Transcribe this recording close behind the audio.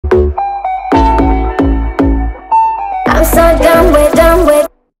so done with.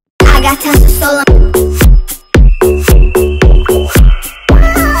 I got time for so long.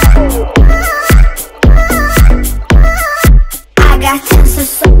 I got time for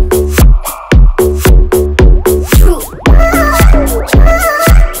so.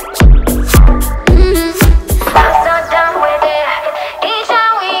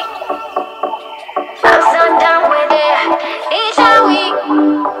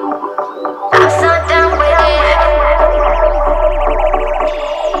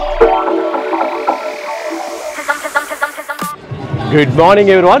 Good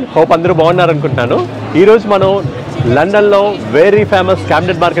morning everyone, hope అందరూ బాగున్నారు అనుకుంటున్నాను. ఈరోజు మనం లండన్లో వెరీ ఫేమస్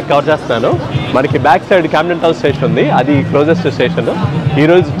క్యామ్డెన్ మార్కెట్ కవర్ చేస్తున్నాను. మనకి బ్యాక్ సైడ్ క్యామ్డెన్ టౌన్ స్టేషన్ ఉంది, అది క్లోజెస్ట్ స్టేషన్.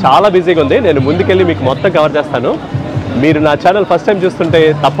 ఈరోజు చాలా బిజీగా ఉంది, నేను ముందుకెళ్ళి మీకు మొత్తం కవర్ చేస్తాను. మీరు నా ఛానల్ ఫస్ట్ టైం చూస్తుంటే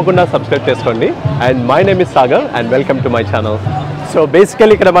తప్పకుండా సబ్స్క్రైబ్ చేసుకోండి. And my name is Sagar and welcome to my channel. So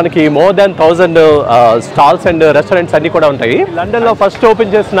basically ఇక్కడ మనకి more than 1000 stalls and restaurants అన్నీ కూడా ఉంటాయి. లండన్లో ఫస్ట్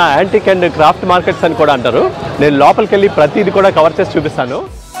ఓపెన్ చేసిన యాంటిక్ అండ్ క్రాఫ్ట్ మార్కెట్స్ అని కూడా అంటారు. నేను లోపలికి వెళ్ళి ప్రతిదీ కూడా కవర్ చేసి చూపిస్తాను.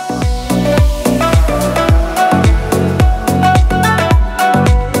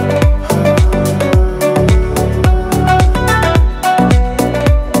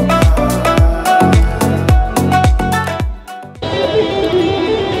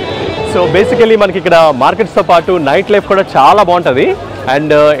 సో బేసికలీ మనకి ఇక్కడ మార్కెట్స్తో పాటు నైట్ లైఫ్ కూడా చాలా బాగుంటుంది.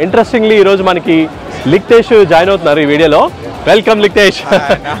 అండ్ ఇంట్రెస్టింగ్లీ ఈరోజు మనకి లిక్టేష్ జాయిన్ అవుతున్నారు ఈ వీడియోలో. Welcome లిక్టేష్,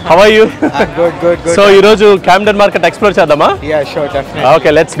 how are you? So ఈరోజు క్యామ్డెన్ మార్కెట్ ఎక్స్ప్లోర్ చేద్దామా?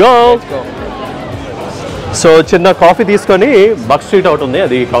 Okay, let's go. సో చిన్న కాఫీ తీసుకొని బక్ స్ట్రీట్ అవుట్ ఉంది,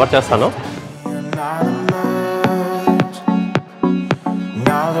 అది కవర్ చేస్తాను.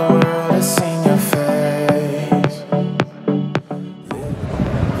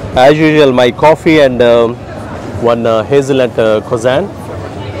 As usual, my coffee and one hazelnut cuisine.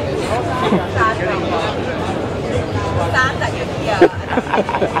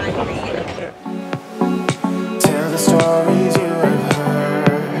 Tell the stories you have heard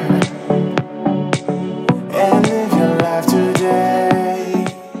and live your life today.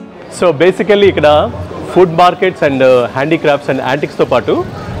 So basically ఇక్కడ food markets and handicrafts and యాంటిక్స్తో పాటు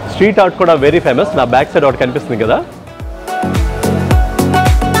street art కూడా very famous. నా back side ఒకటి కనిపిస్తుంది కదా.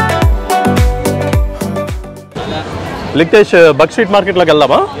 లిక్టేష్, బక్ street మార్కెట్లోకి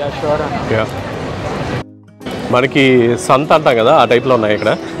వెళ్దామా? మనకి సంత అంటాం కదా, ఆ టైప్లో ఉన్నాయి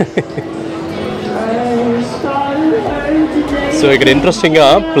ఇక్కడ. సో ఇక్కడ ఇంట్రెస్టింగ్గా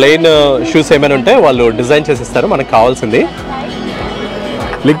ప్లెయిన్ షూస్ ఏమైనా ఉంటే వాళ్ళు డిజైన్ చేసి ఇస్తారు మనకు కావాల్సింది.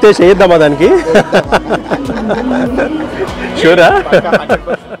 లిక్టేష్ వేద్దామా దానికి? షూరా?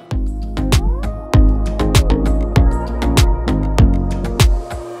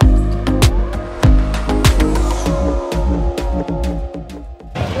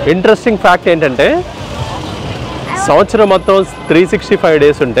 ఇంట్రెస్టింగ్ ఫ్యాక్ట్ ఏంటంటే సంవత్సరం మొత్తం 365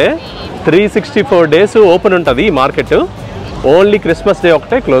 డేస్ ఉంటే 364 డేస్ ఓపెన్ ఉంటుంది ఈ మార్కెట్. ఓన్లీ క్రిస్మస్ డే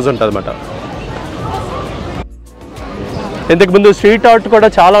ఒకటే క్లోజ్ ఉంటుంది అన్నమాట. ఇంతకుముందు స్ట్రీట్ ఆర్ట్ కూడా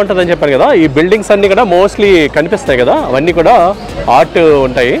చాలా ఉంటుందని చెప్పాను కదా. ఈ బిల్డింగ్స్ అన్నీ కూడా మోస్ట్లీ కనిపిస్తాయి కదా, అవన్నీ కూడా ఆర్ట్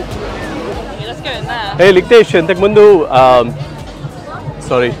ఉంటాయి. లిక్టేష్, ఇంతకుముందు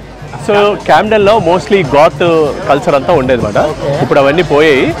సారీ, సో క్యామ్డెన్లో మోస్ట్లీ గాత్ కల్చర్ అంతా ఉండేది అనమాట. ఇప్పుడు అవన్నీ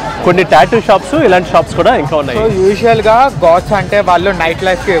పోయాయి. కొన్ని టాటూ షాప్స్, ఇలాంటి షాప్స్ కూడా ఇంకా ఉన్నాయి. సో యూజువల్గా గాత్స్ అంటే వాళ్ళు నైట్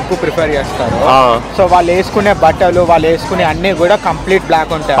లైఫ్కి ఎక్కువ ప్రిఫర్ చేస్తారు. సో వాళ్ళు వేసుకునే బట్టలు, వాళ్ళు వేసుకునే అన్నీ కూడా కంప్లీట్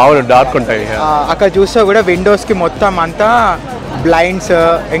బ్లాక్ ఉంటాయి. అవును, డార్క్ ఉంటాయి. అక్కడ చూస్తే కూడా విండోస్కి మొత్తం అంతా బ్లైండ్స్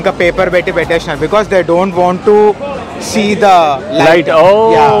ఇంకా పేపర్ పెట్టి పెట్టేసినారు. Because they don't want to see the light.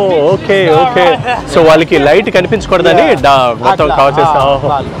 Okay okay, so వాళ్ళకి లైట్ కనిపించకూడదని మొత్తం కవర్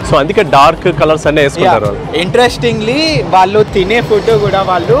చేస్తారు. సో అందుకే డార్క్ కలర్స్ అన్నీ వేసుకుంటారు. ఇంట్రెస్టింగ్లీ వాళ్ళు తినే ఫుడ్ కూడా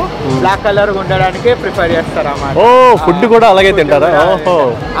వాళ్ళు బ్లాక్ కలర్ ఉండడానికి ప్రిఫర్ చేస్తారు అన్నమాట. ఓ, ఫుడ్ కూడా అలాగే తింటారా? ఓహో,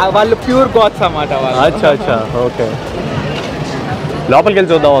 వాళ్ళు ప్యూర్ గాత్స్ అన్నమాట. అచ్చా అచ్చా, ఓకే. లోపలికి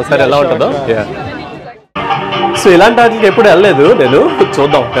వెళ్ళి చూద్దాం ఒకసారి ఎలా ఉంటుందో. సో ఇలాంటి వాటికి ఎప్పుడు వెళ్ళలేదు నేను,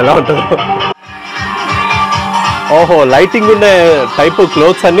 చూద్దాం ఎలా ఉంటుందో. ఓహో, లైటింగ్ ఉండే టైప్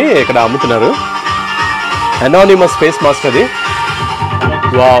క్లోత్స్ అన్ని ఇక్కడ అమ్ముతున్నారు. అనానిమస్ ఫేస్ మాస్క్ అది.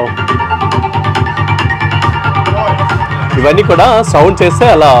 వావ్, ఇవన్నీ కూడా సౌండ్ చేస్తే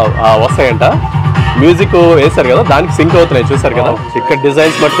అలా వస్తాయంట. మ్యూజిక్ వేశారు కదా, దానికి సింక్ అవుతున్నాయి, చూసారు కదా. ఇక్కడ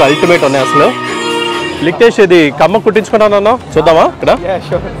డిజైన్స్ మటుకు అల్టిమేట్ ఉన్నాయి అసలు. లిక్టేష్, ఇది కమ్మ కుట్టించుకున్నాను, చూద్దామా? ఇక్కడ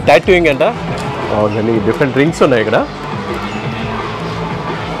టాటూయింగ్ అంట. అవునండి, డిఫరెంట్ రింగ్స్ ఉన్నాయి ఇక్కడ.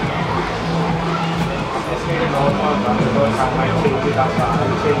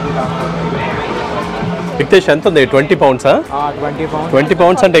 విక్టేష్ ఎంత ఉంది? 20 pounds? 20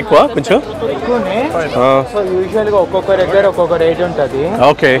 pounds అంటే ఎక్కువ కొంచెం ఎక్కువనే. సో యూజువల్ గా ఒక్కొక్క దగ్గర ఒక్కొక్క రేట్ ఉంటుంది.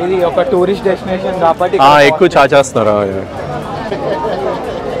 ఓకే, ఇది ఒక టూరిస్ట్ డెస్టినేషన్ కాబట్టి ఎక్కువ చార్జ్ చేస్తున్నారు.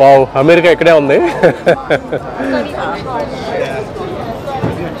 వావ్, అమెరికా ఇక్కడే ఉంది.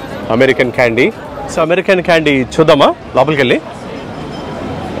 American candy. So American candy చూద్దామా లోపలికి వెళ్ళి?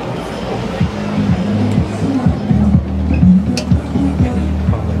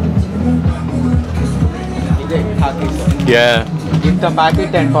 యా, ఇంత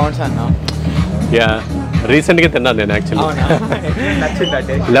ప్యాకెట్ 10 pounds అన్నా. యా, రీసెంట్గా తిన్నాను నేను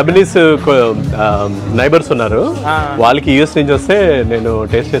యాక్చువల్లీ. లెబనీస్ నైబర్స్ ఉన్నారు, వాళ్ళకి యూఎస్ నుంచి వస్తే నేను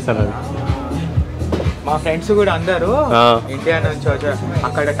టేస్ట్ చేశాను. మా ఫ్రెండ్స్ కూడా అందరూ ఇండియా నుంచి వచ్చారు,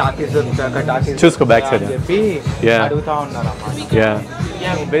 అక్కడ టాకీస్ దొరుకుతాయి, అక్కడ టాకీస్ చూసుకో బ్యాక్ సైడ్ చెప్పి అడుగుతా ఉన్నారు.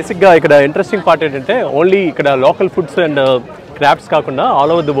 బేసిక్గా ఇక్కడ ఇంట్రెస్టింగ్ పార్ట్ ఏంటంటే ఓన్లీ ఇక్కడ లోకల్ ఫుడ్స్ అండ్ క్రాఫ్ట్స్ కాకుండా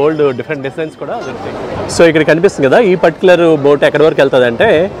all over the world different designs కూడా దొరుకుతాయి. సో ఇక్కడ కనిపిస్తుంది కదా, ఈ పర్టికులర్ బోట్ ఎక్కడి వరకు వెళ్తుంది అంటే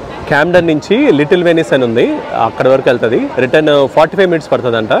క్యామ్డన్ నుంచి లిటిల్ వెనిస్ అని ఉంది, అక్కడ వరకు వెళ్తుంది. రిటర్న్ 45 minutes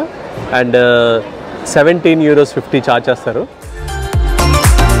పడుతుందంట. అండ్ €17.50 చార్జ్ చేస్తారు.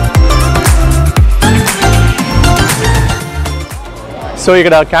 సో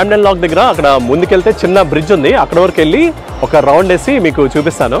ఇక్కడ క్యామ్డెన్ లాక్ దగ్గర అక్కడ ముందుకెళ్తే చిన్న బ్రిడ్జ్ ఉంది, అక్కడ వరకు వెళ్ళి ఒక రౌండ్ వేసి మీకు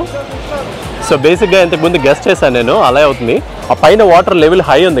చూపిస్తాను. సో బేసిక్గా ఇంతకుముందు గెస్ట్ చేశాను నేను, అలా అవుతుంది. ఆ పైన వాటర్ లెవెల్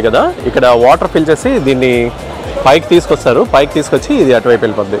హై ఉంది కదా, ఇక్కడ వాటర్ ఫిల్ చేసి దీన్ని పైకి తీసుకొస్తారు, పైకి తీసుకొచ్చి ఇది అటువైపు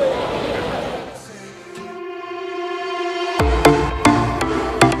వెళ్ళిపోద్ది.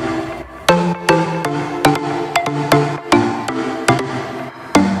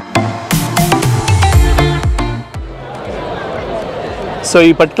 సో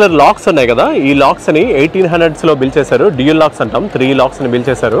ఈ పర్టికులర్ లాక్స్ ఉన్నాయి కదా, ఈ లాక్స్ని 1800s బిల్డ్ చేశారు. డ్యూయల్ లాక్స్ అంటాం, 3 లాక్స్ని బిల్డ్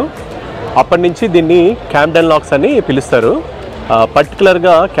చేశారు. అప్పటి నుంచి దీన్ని క్యామ్డెన్ లాక్స్ అని పిలుస్తారు.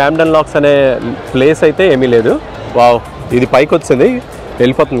 పర్టికులర్గా క్యామ్డెన్ లాక్స్ అనే ప్లేస్ అయితే ఏమీ లేదు. వావ్, ఇది పైకి వచ్చింది,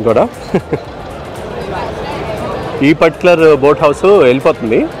 వెళ్ళిపోతుంది కూడా. ఈ పర్టికులర్ బోట్ హౌస్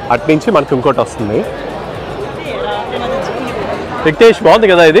వెళ్ళిపోతుంది, అటు నుంచి మనకు ఇంకోటి వస్తుంది. విక్టేష్,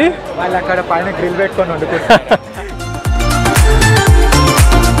 బాగుంది కదా ఇది? వాళ్ళు అక్కడ పైన గ్రిల్ పెట్టుకొని వండుకుంటారు.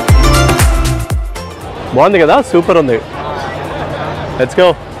 బాగుంది కదా, సూపర్ ఉంది. లెట్స్ గో,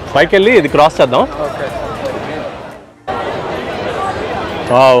 పైకి వెళ్ళి ఇది క్రాస్ చేద్దాం.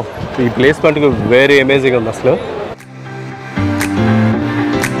 వావ్, ఈ ప్లేస్ మటుకు వెరీ అమేజింగ్ ఉంది అసలు.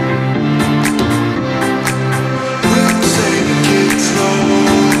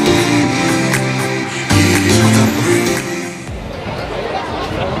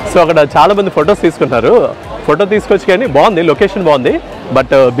 సో అక్కడ చాలా మంది ఫొటోస్ తీసుకుంటారు. ఫోటో తీసుకొచ్చి కానీ బాగుంది, లొకేషన్ బాగుంది,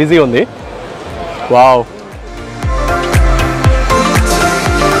 బట్ బిజీ ఉంది. Wow,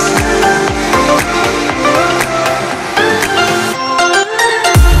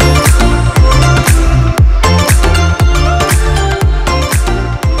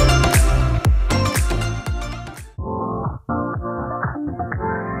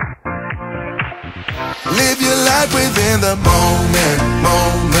 Live your life within the moment,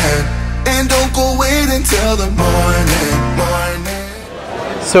 and don't go wait until the morning.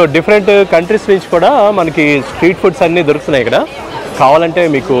 So different countries నుంచి కూడా మనకి స్ట్రీట్ ఫుడ్స్ అన్నీ దొరుకుతున్నాయి ఇక్కడ. కావాలంటే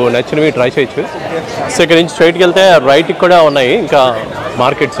మీకు నచ్చినవి ట్రై చేయొచ్చు. సో ఇక్కడ నుంచి స్ట్రైట్కి వెళ్తే రైట్కి కూడా ఉన్నాయి ఇంకా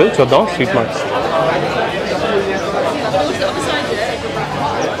మార్కెట్స్, చూద్దాం స్ట్రీట్ మార్కెట్స్.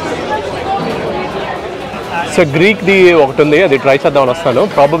 సో గ్రీక్ది ఒకటి ఉంది, అది ట్రై చేద్దామని వస్తాను.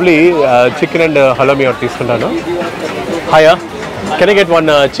 ప్రాబబ్లీ చికెన్ అండ్ హలోమీ ఒకటి తీసుకుంటాను. హాయా, can I get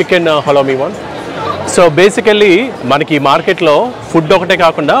 1 chicken హలోమీ 1? So basically మనకి మార్కెట్లో ఫుడ్ ఒకటే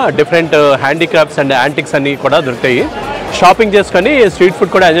కాకుండా డిఫరెంట్ హ్యాండీక్రాఫ్ట్స్ అండ్ యాంటిక్స్ అన్నీ కూడా దొరుకుతాయి. షాపింగ్ చేసుకొని స్ట్రీట్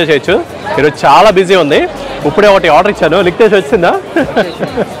ఫుడ్ కూడా ఎంజాయ్ చేయొచ్చు. ఈరోజు చాలా బిజీ ఉంది. ఇప్పుడే ఒకటి ఆర్డర్ ఇచ్చాను, లిక్టేజ్ వచ్చిందా?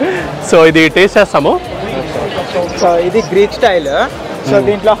 సో ఇది టేస్ట్ చేస్తాము. సో ఇది గ్రీక్ స్టైల్. సో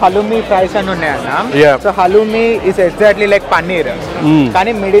దీంట్లో హలూమీ ఫ్రైస్ అని ఉన్నాయన్న. So హలూమీ is exactly like paneer,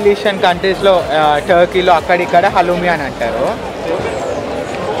 కానీ మిడిల్ ఈస్టర్న్ కంట్రీస్ లో టర్కీలో అక్కడిక్కడ హలూమీ అని అంటారు.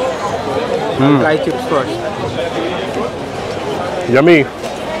 ఫ్రై చిప్స్ కూడా యమ్మీ.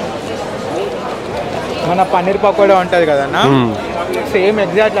 మన పన్నీర్ పకోడా ఉంటుంది కదన్న, సేమ్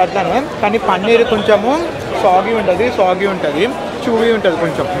ఎగ్జాక్ట్లీ అట్లానే, కానీ పన్నీర్ కొంచెము సాగి ఉంటుంది, చూవి ఉంటుంది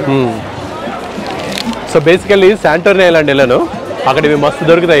కొంచెం. సో బేసికల్లీ శాంటోరిని ఐలాండ్ వెళ్ళాను, అక్కడ ఇవి మస్తు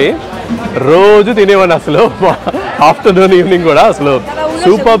దొరుకుతాయి. రోజు తినేవాడిని అసలు, ఆఫ్టర్నూన్ ఈవినింగ్ కూడా అసలు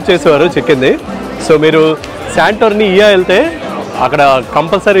సూపర్ చేసేవారు చికెన్ది. సో మీరు శాంటోరిని వెళ్తే అక్కడ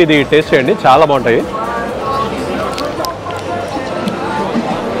కంపల్సరీ ఇది టేస్ట్ చేయండి, చాలా బాగుంటాయి.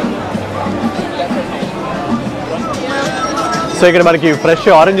 సో ఇక్కడ మనకి ఫ్రెష్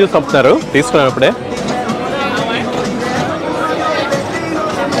ఆరెంజ్ జ్యూస్ పంపుతున్నారు, తీసుకున్నప్పుడే.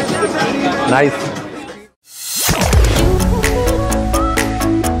 నైస్.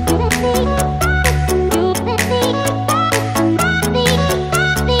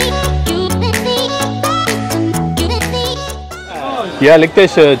 యా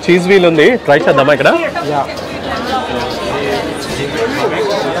లిక్టేష్ చీజ్ వీల్ ఉంది, ట్రై చేద్దామా ఇక్కడ?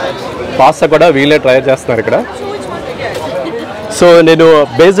 పాస్తా కూడా వీళ్ళే ట్రై చేస్తున్నారు ఇక్కడ. సో నేను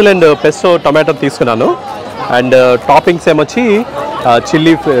బేజిల్ అండ్ పెస్టో టొమాటో తీసుకున్నాను. అండ్ టాపింగ్స్ ఏమొచ్చి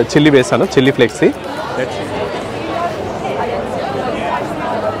చిల్లీ వేసాను, చిల్లీ ఫ్లేక్స్.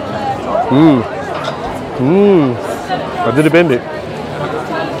 అదిరిపోయింది,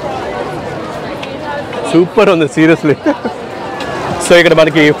 సూపర్ ఉంది సీరియస్లీ. సో ఇక్కడ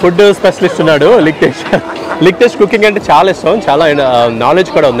మనకి ఫుడ్ స్పెషలిస్ట్ ఉన్నాడు లిక్టేష్. లిక్టేష్ కుకింగ్ అంటే చాలా ఇష్టం, చాలా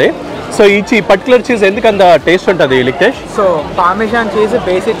నాలెడ్జ్ కూడా ఉంది. సో ఈ పర్టికులర్ చీజ్ ఎందుకు అంత టేస్ట్ ఉంటుంది లిక్టేష్? సో పార్మెజాన్ చీజ్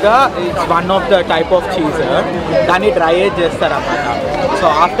బేసిక్గా it's one of the type of cheese. దాన్ని డ్రై ఏజ్ చేస్తారు అన్నమాట. సో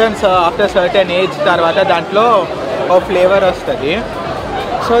ఆఫ్టర్ సర్టెన్ ఏజ్ తర్వాత దాంట్లో ఒక ఫ్లేవర్ వస్తుంది.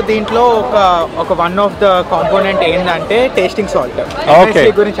 సో దీంట్లో ఒక వన్ ఆఫ్ ద కాంపోనెంట్ ఏంటంటే టేస్టింగ్ సాల్ట్.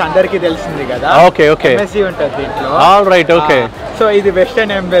 ఎంఎస్జీ గురించి అందరికీ తెలిసింది కదా. ఎంఎస్జీ ఉంటుంది దీంట్లో. Right, okay. సో ఇది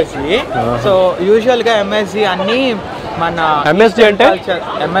వెస్టర్న్ ఎంఎస్జీ. సో యూజువల్ గా ఎంఎస్జీ అన్ని మన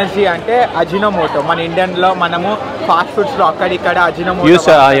ఎంఎస్జీ అంటే అజినోమోటో. మన ఇండియన్ లో మనము ఫాస్ట్ ఫుడ్స్ లో అక్కడిక్కడ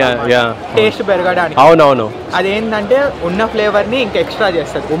అజినోమోటో టేస్ట్ పెరగడానికి. అవునవును. అదేంటంటే ఉన్న ఫ్లేవర్ ని ఇంకా ఎక్స్ట్రా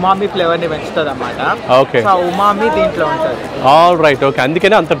చేస్తుంది, ఉమామి ఫ్లేవర్ ని పెంచుతుంది అన్నమాట. సో ఉమామి దీంట్లో ఉంటుంది. Right, okay.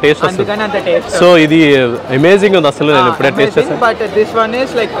 అందుకనే అంత టేస్ట్. సో ఇది అమేజింగ్ ఉంది అసలు, నేను ఇప్పుడే టేస్ట్ చేశాను. But this one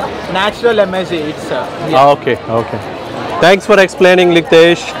is like natural MSG. It's okay. Thanks for explaining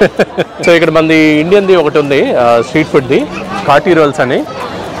లిక్టేష్. So ఇక్కడ మనది ఇండియన్ది ఒకటి ఉంది, స్ట్రీట్ ఫుడ్ది, కాటీ రోల్స్ అని.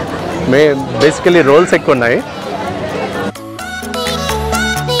 బేసికలీ రోల్స్ ఎక్కువ ఉన్నాయి.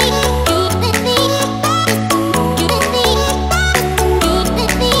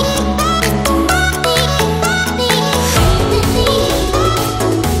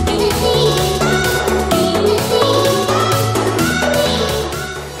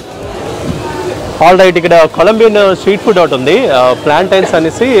 ఆల్ రైట్, ఇక్కడ కొలంబియన్ స్ట్రీట్ ఫుడ్ ఒకటి ఉంది, ప్లాంటైన్స్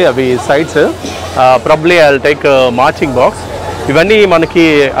అనేసి అవి sides. Probably I will take marching box. ఇవన్నీ మనకి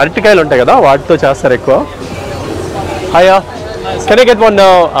అరటికాయలు ఉంటాయి కదా, వాటితో చేస్తారు ఎక్కువ. హాయా, can I get one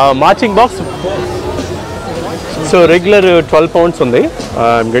marching box? So regular 12 pounds ఉంది.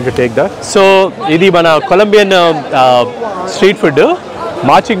 I'm going to take that. So ఇది మన Colombian street food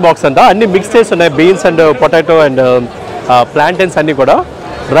marching box అంతా. అన్ని మిక్స్ చేసి ఉన్నాయి, బీన్స్ అండ్ పొటాటో అండ్ ప్లాంటైన్స్ అన్నీ కూడా.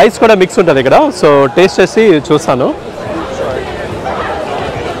 రైస్ కూడా మిక్స్ ఉంటుంది ఇక్కడ. సో టేస్ట్ చేసి చూస్తాను.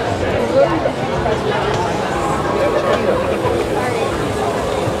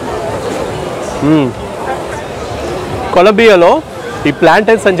 కొలంబియాలో ఈ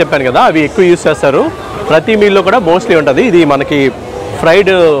ప్లాంటైన్స్ అని చెప్పాను కదా, అవి ఎక్కువ యూస్ చేస్తారు. ప్రతి మీల్లో కూడా మోస్ట్లీ ఉంటుంది. ఇది మనకి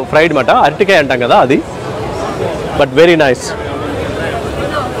ఫ్రైడ్ మాట, అరటికాయ అంటాం కదా అది. But very nice.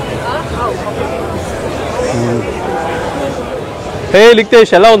 హే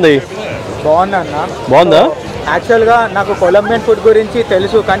లిక్టేష్, ఎలా ఉంది? బాగుందా? యాక్చువల్గా నాకు కొలంబియన్ ఫుడ్ గురించి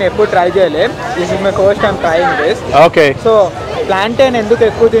తెలుసు, కానీ ఎప్పుడు ట్రై చేయలేదు. This is my first time trying this. Okay. So plantain ఎందుకు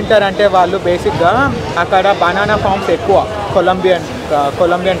ఎక్కువ తింటారంటే వాళ్ళు బేసిక్గా అక్కడ బనానా ఫార్మ్స్ ఎక్కువ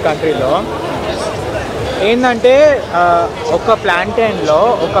కొలంబియన్ కంట్రీలో. ఏంటంటే ఒక ప్లాంటైన్లో,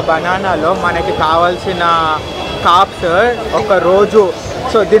 ఒక బనానాలో మనకి కావాల్సిన కాప్స్ ఒక రోజు.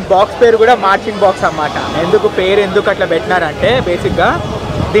 సో దీని బాక్స్ పేరు కూడా మార్చింగ్ బాక్స్ అన్నమాట. ఎందుకు అట్లా పెట్టినారంటే బేసిక్గా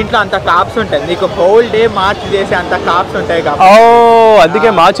దీంట్లో అంత కాప్స్ ఉంటాయి, నీకు హోల్ డే మార్చ్ చేసే అంత కాప్స్ ఉంటాయి కాబట్టి అందుకే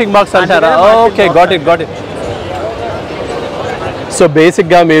మార్చింగ్ బాక్స్ అంటారా? Okay, got it. సో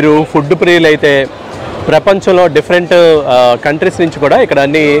బేసిక్గా మీరు ఫుడ్ ప్రియులు అయితే ప్రపంచంలో డిఫరెంట్ కంట్రీస్ నుంచి కూడా ఇక్కడ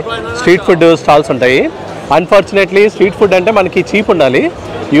అన్ని స్ట్రీట్ ఫుడ్ స్టాల్స్ ఉంటాయి. అన్ఫార్చునేట్లీ స్ట్రీట్ ఫుడ్ అంటే మనకి చీప్ ఉండాలి.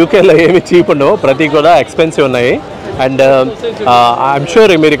 యూకేలో ఏమి చీప్ ఉండవు, ప్రతి కూడా ఎక్స్పెన్సివ్ ఉన్నాయి. అండ్ ఐఎమ్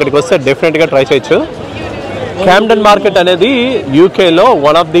షూర్ మీరు ఇక్కడికి వస్తే డెఫినెట్గా ట్రై చేయొచ్చు. క్యామ్డెన్ మార్కెట్ అనేది యూకేలో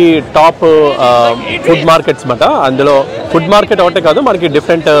one of the top food markets మాట. అందులో ఫుడ్ మార్కెట్ ఒకటే కాదు, మనకి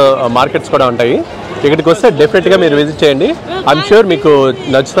డిఫరెంట్ మార్కెట్స్ కూడా ఉంటాయి. ఇక్కడికి వస్తే డెఫినెట్గా మీరు విజిట్ చేయండి. ఐఎమ్ షూర్ మీకు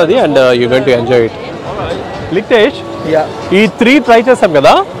నచ్చుతుంది and you going to enjoy it. లిక్టేష్, ఈ 3 ట్రై చేస్తాం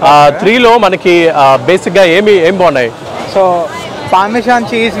కదా, 3లో మనకి బేసిక్గా ఏం బాగున్నాయి? So Parmesan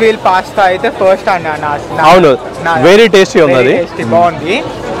cheese wheel pasta అయితే ఫస్ట్ అన్న. అవును, వెరీ టేస్టీ ఉంది, అది బాగుంది.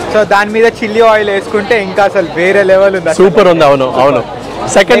 సో దాని మీద చిల్లీ ఆయిల్ వేసుకుంటే ఇంకా అసలు వేరే లెవెల్ ఉంది, సూపర్ ఉంది. అవును.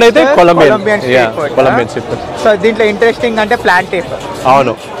 సెకండ్ అయితే కొలంబియన్ స్ట్రీట్ ఫుడ్. సో దీంట్లో ఇంట్రెస్టింగ్ అంటే ప్లాంటేఫ్.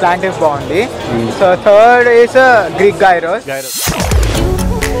 అవును, ప్లాంటేఫ్ బాగుంది. So third is Greek gyros.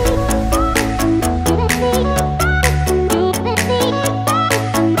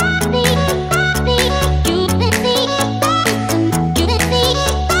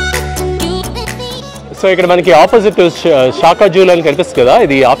 So ఇక్కడ మనకి ఆపోజిట్ షాకా జూల్ అని కనిపిస్తుంది కదా,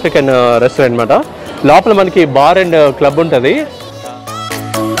 ఇది ఆఫ్రికన్ రెస్టారెంట్ అనమాట. లోపల మనకి బార్ అండ్ క్లబ్ ఉంటుంది.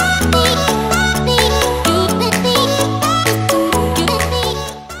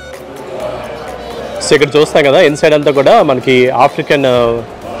 సో ఇక్కడ చూస్తాం కదా ఇన్సైడ్ అంతా కూడా మనకి ఆఫ్రికన్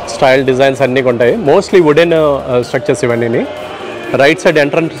స్టైల్ డిజైన్స్ అన్నీ ఉంటాయి. మోస్ట్లీ వుడెన్ స్ట్రక్చర్స్ ఇవన్నీ. రైట్ సైడ్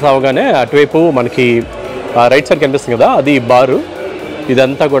ఎంట్రన్స్ అవగానే అటువైపు మనకి రైట్ సైడ్ కనిపిస్తుంది కదా, అది బారు.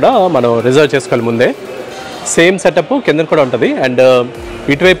 ఇదంతా కూడా మనం రిజర్వ్ చేసుకోవాలి ముందే. సేమ్ సెటప్ కింద కూడా ఉంటుంది. అండ్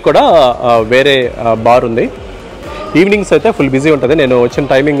ఇటువైపు కూడా వేరే బార్ ఉంది. ఈవినింగ్స్ అయితే ఫుల్ బిజీ ఉంటుంది. నేను వచ్చిన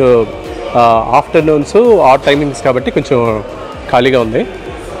టైమింగ్ ఆఫ్టర్నూన్స్ ఆడ్ టైమింగ్స్ కాబట్టి కొంచెం ఖాళీగా ఉంది.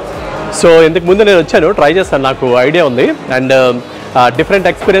 సో ఇంతకు ముందు నేను వచ్చాను, ట్రై చేస్తాను, నాకు ఐడియా ఉంది. అండ్ డిఫరెంట్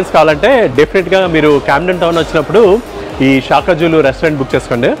ఎక్స్పీరియన్స్ కావాలంటే డెఫినెట్గా మీరు క్యామ్డెన్ టౌన్ వచ్చినప్పుడు ఈ షాకాజూలు రెస్టారెంట్ బుక్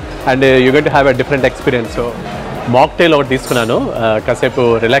చేసుకోండి. And you get to have a different experience. So mocktail ఒకటి తీసుకున్నాను కాసేపు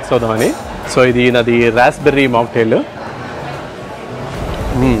రిలాక్స్ అవుదామని. సో ఇది నాది raspberry mocktail.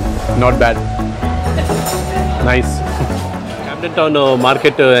 Not bad, nice. క్యామ్డెన్ town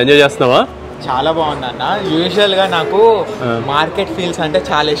market enjoy చేస్తున్నావా? చాలా బాగుంది అన్న. యూజువల్గా నాకు మార్కెట్ ఫీల్స్ అంటే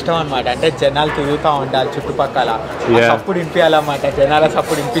చాలా ఇష్టం అనమాట. అంటే జనాలు తిరుగుతూ ఉండాలి చుట్టుపక్కల, సప్పుడు ఇంపియాలన్నమాట. జనాల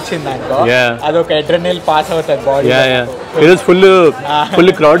సప్పుడు ఇంపించింది అనుకో, అదొక అడ్రినల్ పాస్ అవుతుంది బాడీ. ఈరోజు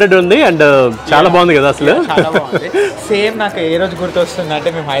ఫుల్ క్రౌడెడ్ ఉంది అండ్ చాలా బాగుంది కదా అసలు. చాలా బాగుంది. సేమ్ నాకు ఏ రోజు గుర్తొస్తుంది అంటే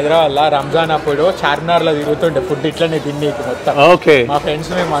మేము హైదరాబాద్లో రంజాన్ అప్పుడు చార్మినార్లో తిరుగుతుండే ఫుడ్ ఇట్లనే తిన్నీకి మొత్తం. ఓకే, మా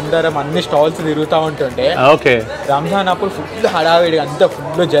ఫ్రెండ్స్ మేము అందరం అన్ని స్టాల్స్ తిరుగుతూ ఉంటుండే. ఓకే, రంజాన్ అప్పుడు ఫుల్ హడావిడి, అంతా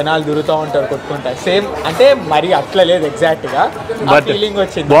ఫుల్ జనాలు తిరుగుతూ ఉంటారు కొట్టుకుంటారు. సేమ్ అంటే మరి అట్లా లేదు ఎగ్జాక్ట్ గా, ఫీలింగ్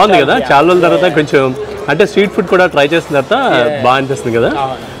వచ్చింది. బాగుంది కదా. చాలా రోజుల తర్వాత కొంచెం అంటే స్ట్రీట్ ఫుడ్ కూడా ట్రై చేసిన తర్వాత బాగా అనిపిస్తుంది కదా.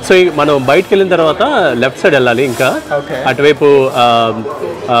 సో మనం బయటకు వెళ్ళిన తర్వాత లెఫ్ట్ సైడ్ వెళ్ళాలి. ఇంకా అటువైపు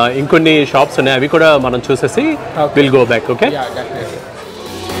ఇంకొన్ని షాప్స్ ఉన్నాయి, అవి కూడా మనం చూసేసి will go back. Okay,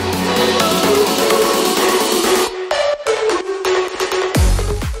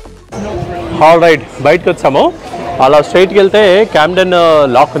 all right. బయటకు వచ్చాము. అలా స్ట్రైట్కి వెళ్తే క్యామ్డెన్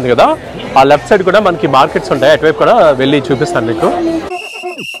లాక్ ఉంది కదా, ఆ లెఫ్ట్ సైడ్ కూడా మనకి మార్కెట్స్ ఉంటాయి. అటువైపు కూడా వెళ్ళి చూపిస్తాను మీకు.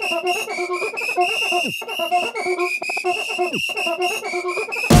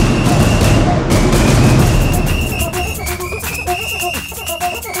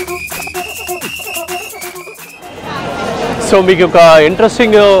 సో మీకు ఒక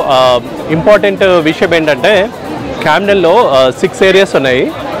ఇంట్రెస్టింగ్ ఇంపార్టెంట్ విషయం ఏంటంటే క్యామ్డెన్లో 6 ఏరియాస్ ఉన్నాయి.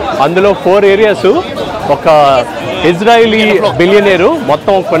 అందులో 4 ఏరియాస్ ఒక ఇజ్రాయిలీ బిలియనీరు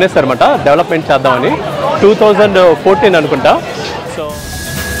మొత్తం కొనేస్తారన్నమాట డెవలప్మెంట్ చేద్దామని. 2014 అనుకుంటా.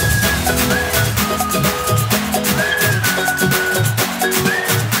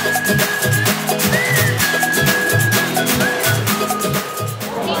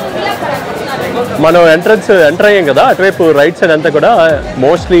 మనం ఎంటర్ అయ్యాం కదా, అటువైపు రైట్ సైడ్ అంతా కూడా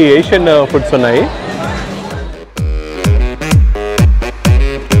మోస్ట్లీ ఏషియన్ ఫుడ్స్ ఉన్నాయి.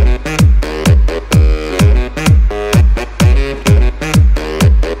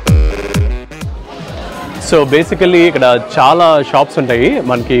 సో బేసికల్లీ ఇక్కడ చాలా షాప్స్ ఉంటాయి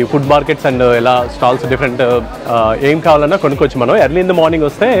మనకి, ఫుడ్ మార్కెట్స్ అండ్ ఇలా స్టాల్స్ డిఫరెంట్. ఏం కావాలన్నా కొనుక్కోవచ్చు మనం. ఎర్లీ ఇన్ ద మార్నింగ్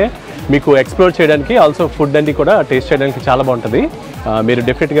వస్తే మీకు ఎక్స్ప్లోర్ చేయడానికి, ఆల్సో ఫుడ్ అన్ని కూడా టేస్ట్ చేయడానికి చాలా బాగుంటుంది. మీరు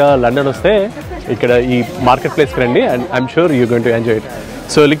డెఫినెట్గా లండన్ వస్తే ఇక్కడ ఈ మార్కెట్ ప్లేస్కి రండి and I'm sure you going to enjoy it.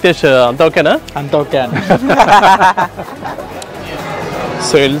 So లిక్తేష్, అంతా ఓకేనా? అంత ఓకే అన్న.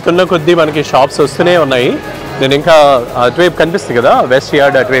 సో వెళ్తున్న కొద్దీ మనకి షాప్స్ వస్తూనే ఉన్నాయి. నేను ఇంకా అటువైపు కనిపిస్తుంది కదా వెస్ట్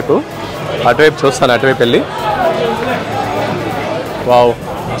యార్డ్, అటువైపు చూస్తాను. అటువైపు వెళ్ళి వావ్,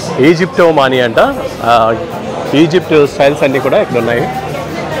 ఈజిప్టో మానీ అంట. ఈజిప్ట్ స్టైల్స్ అన్నీ కూడా ఇక్కడ ఉన్నాయి.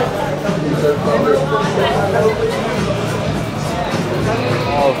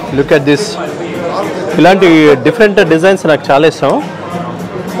 Look at this. ఇలాంటి డిఫరెంట్ డిజైన్స్ నాకు చాలా ఇష్టం.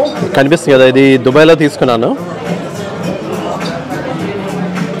 కనిపిస్తుంది కదా, ఇది దుబాయ్లో తీసుకున్నాను.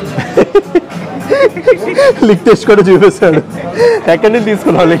 లిక్టేష్ కూడా చూపిస్తాడు. ఎక్కడి నుంచి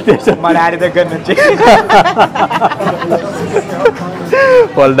తీసుకున్నావు లిక్టేష్? మా డాడీ దగ్గర నుంచి.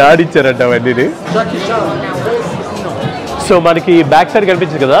 వాళ్ళ డాడీ ఇచ్చారంట అవన్నీ. సో మనకి బ్యాక్ సైడ్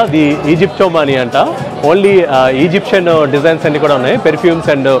కనిపించింది కదా, అది ఈజిప్టో మానీ అంట. ఓన్లీ ఈజిప్షియన్ డిజైన్స్ అన్నీ కూడా ఉన్నాయి. Perfumes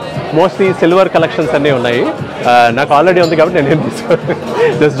and mostly silver collections అన్నీ ఉన్నాయి. నాకు ఆల్రెడీ ఉంది కాబట్టి నేను ఏం తీసుకోను,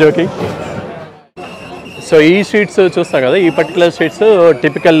 జస్ట్ జోకింగ్. సో ఈ స్ట్రీట్స్ చూస్తాం కదా, ఈ పర్టికులర్ స్ట్రీట్స్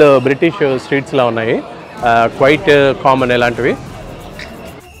టిపికల్ బ్రిటిష్ స్ట్రీట్స్లా ఉన్నాయి, క్వైట్ కామన్ ఇలాంటివి.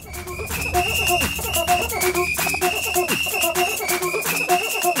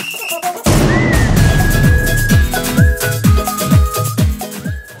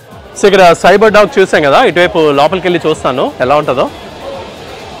 సో ఇక్కడ సైబర్ డాగ్ చూసాం కదా, ఇటువైపు లోపలికి వెళ్ళి చూస్తాను ఎలా ఉంటుందో.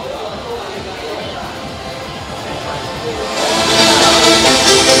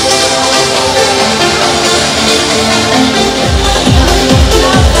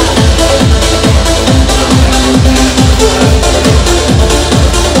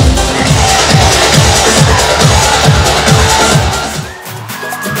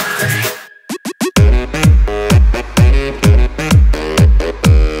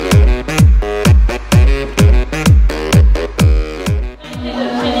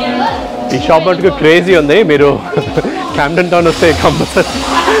 ఈ షాప్ మటుకు క్రేజీ ఉంది. మీరు క్యామ్డెన్ టౌన్ వస్తే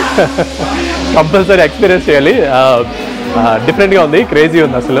కంపల్సరీ ఎక్స్పీరియన్స్ చేయాలి. డిఫరెంట్గా ఉంది, క్రేజీ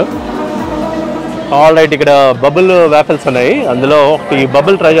ఉంది అసలు. ఆల్ రైట్, ఇక్కడ బబుల్ వ్యాఫెల్స్ ఉన్నాయి. అందులో ఒకటి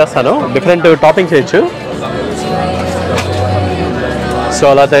బబుల్ ట్రై చేస్తాను. డిఫరెంట్ టాపింగ్ చేయొచ్చు. సో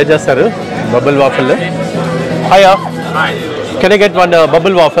అలా తయారు చేస్తారు bubble waffle. హాయా, can I get one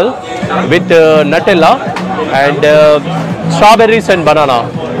bubble waffle with Nutella and strawberries and banana.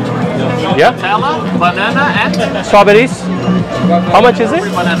 Yeah, banana and strawberries. How much is it?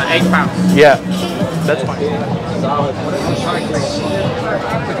 banana, 8 pounds. Yeah, that's fine.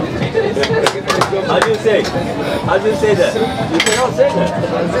 How do you say? How do you say that? You cannot say that.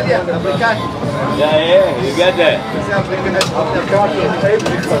 Yeah, you get that.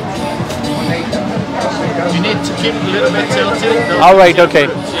 You need to keep a little bit tilted. All right, okay.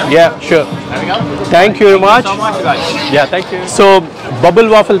 Yeah, sure. There we go. Thank you very much. So much, guys. Yeah, thank you. So bubble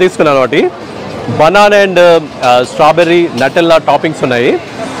waffle తీసుకున్నాను. ఒకటి banana and strawberry Nutella toppings ఉన్నాయి.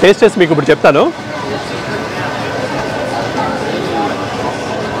 Taste చేసి మీకు ఇప్పుడు చెప్తాను.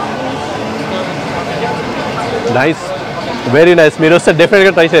 Nice, very nice. మీరు వస్తే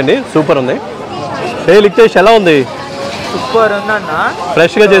డెఫినెట్గా ట్రై చేయండి, సూపర్ ఉంది. ఏ లిక్టేష్ ఎలా ఉంది? సూపర్ ఉందన్న.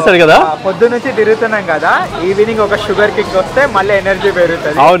 ఫ్రెష్గా చేశాడు కదా. పొద్దు నుంచి తిరుగుతున్నాం కదా, ఈవినింగ్ ఒక షుగర్ కిక్ వస్తే మళ్ళీ ఎనర్జీ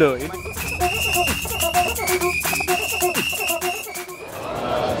పెరుగుతుంది. అవును.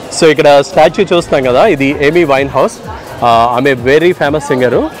 సో ఇక్కడ స్టాచ్యూ చూస్తున్నాం కదా, ఇది ఏమీ వైన్ హౌస్. ఆమె వెరీ ఫేమస్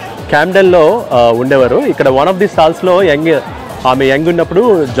సింగరు, క్యామ్డెన్లో ఉండేవారు. ఇక్కడ వన్ ఆఫ్ ది స్టాల్స్లో ఆమె యంగ్ ఉన్నప్పుడు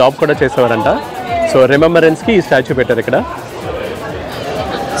జాబ్ కూడా చేసేవారంట. సో రిమెంబరెన్స్కి ఈ స్టాచ్యూ పెట్టారు ఇక్కడ.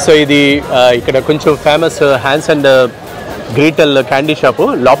 సో ఇది ఇక్కడ కొంచెం famous hands and గ్రీటల్ candy shop.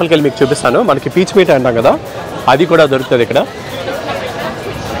 లోపలికి వెళ్ళి మీకు చూపిస్తాను. మనకి పీచ్ మీట్ అంటాం కదా, అది కూడా దొరుకుతుంది ఇక్కడ.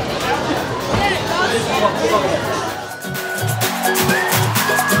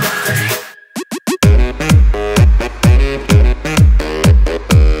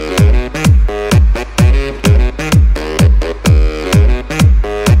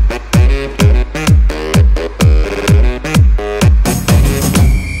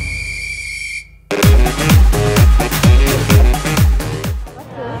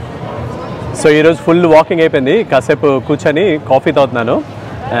 సో ఈరోజు ఫుల్ వాకింగ్ అయిపోయింది. కాసేపు కూర్చొని కాఫీ తాగుతున్నాను.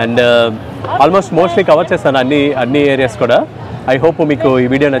 అండ్ ఆల్మోస్ట్ మోస్ట్లీ కవర్ చేస్తాను అన్ని ఏరియాస్ కూడా. ఐ హోప్ మీకు ఈ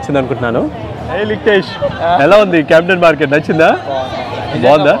వీడియో నచ్చింది అనుకుంటున్నాను. ఏ లిక్టేష్, ఎలా ఉంది క్యామ్డెన్ మార్కెట్? నచ్చిందా?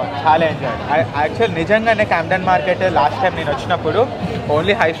 బాగుందా? చాలా ఎంజాయ్. యాక్చువల్ నిజంగానే క్యామ్డెన్ మార్కెట్ లాస్ట్ టైం నేను వచ్చినప్పుడు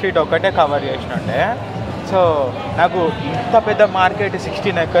ఓన్లీ హై స్ట్రీట్ ఒకటే కవర్ చేసినుండే. సో నాకు ఇంత పెద్ద మార్కెట్,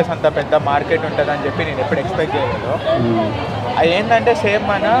 16 acres అంత పెద్ద మార్కెట్ ఉంటుందని చెప్పి నేను ఎప్పుడు ఎక్స్పెక్ట్ చేయలేదు. అది ఏంటంటే సేమ్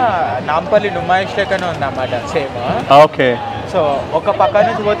మన నాంపల్లి నుమాయిష్ లెక్కనే ఉందన్నమాట, సేమ్. ఓకే. సో ఒక పక్క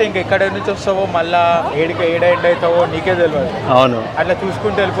నుంచి పోతే ఇంకెక్కడ నుంచి వస్తావో, మళ్ళీ ఏడ ఎండ్ అవుతావో నీకే తెలియదు. అవును, అట్లా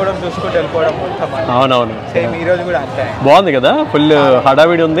చూసుకుంటూ వెళ్ళిపోవడం మొత్తం. అవునవును, సేమ్ ఈ రోజు కూడా అంతే. బాగుంది కదా, ఫుల్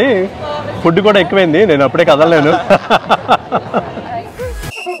హడావిడి ఉంది. ఫుడ్ కూడా ఎక్కువైంది, నేను అప్పుడే కదలలేను.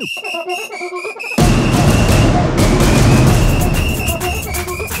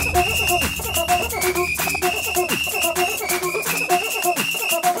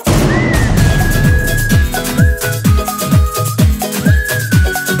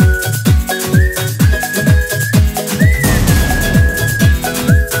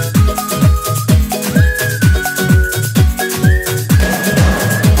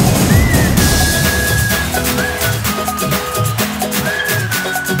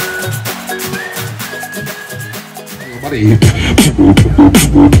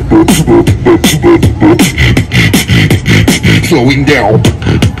 Slowing down.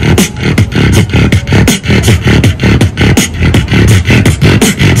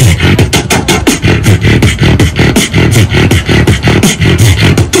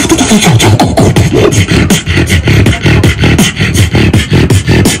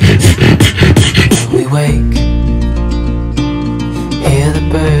 We wake, hear the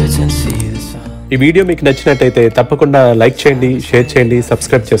birds and see the sun. ఈ వీడియో మీకు నచ్చినట్టయితే తప్పకుండా లైక్ చేయండి, షేర్ చేయండి,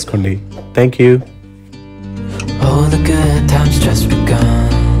 సబ్స్క్రైబ్ చేసుకోండి. Thank you. Oh, the good times just begun.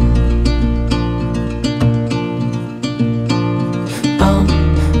 Oh,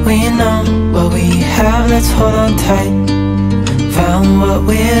 we know what we have, let's hold on tight. Found what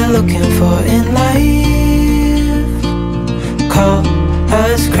we're looking for in life. Call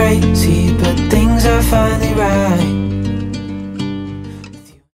us crazy, but things are finally right.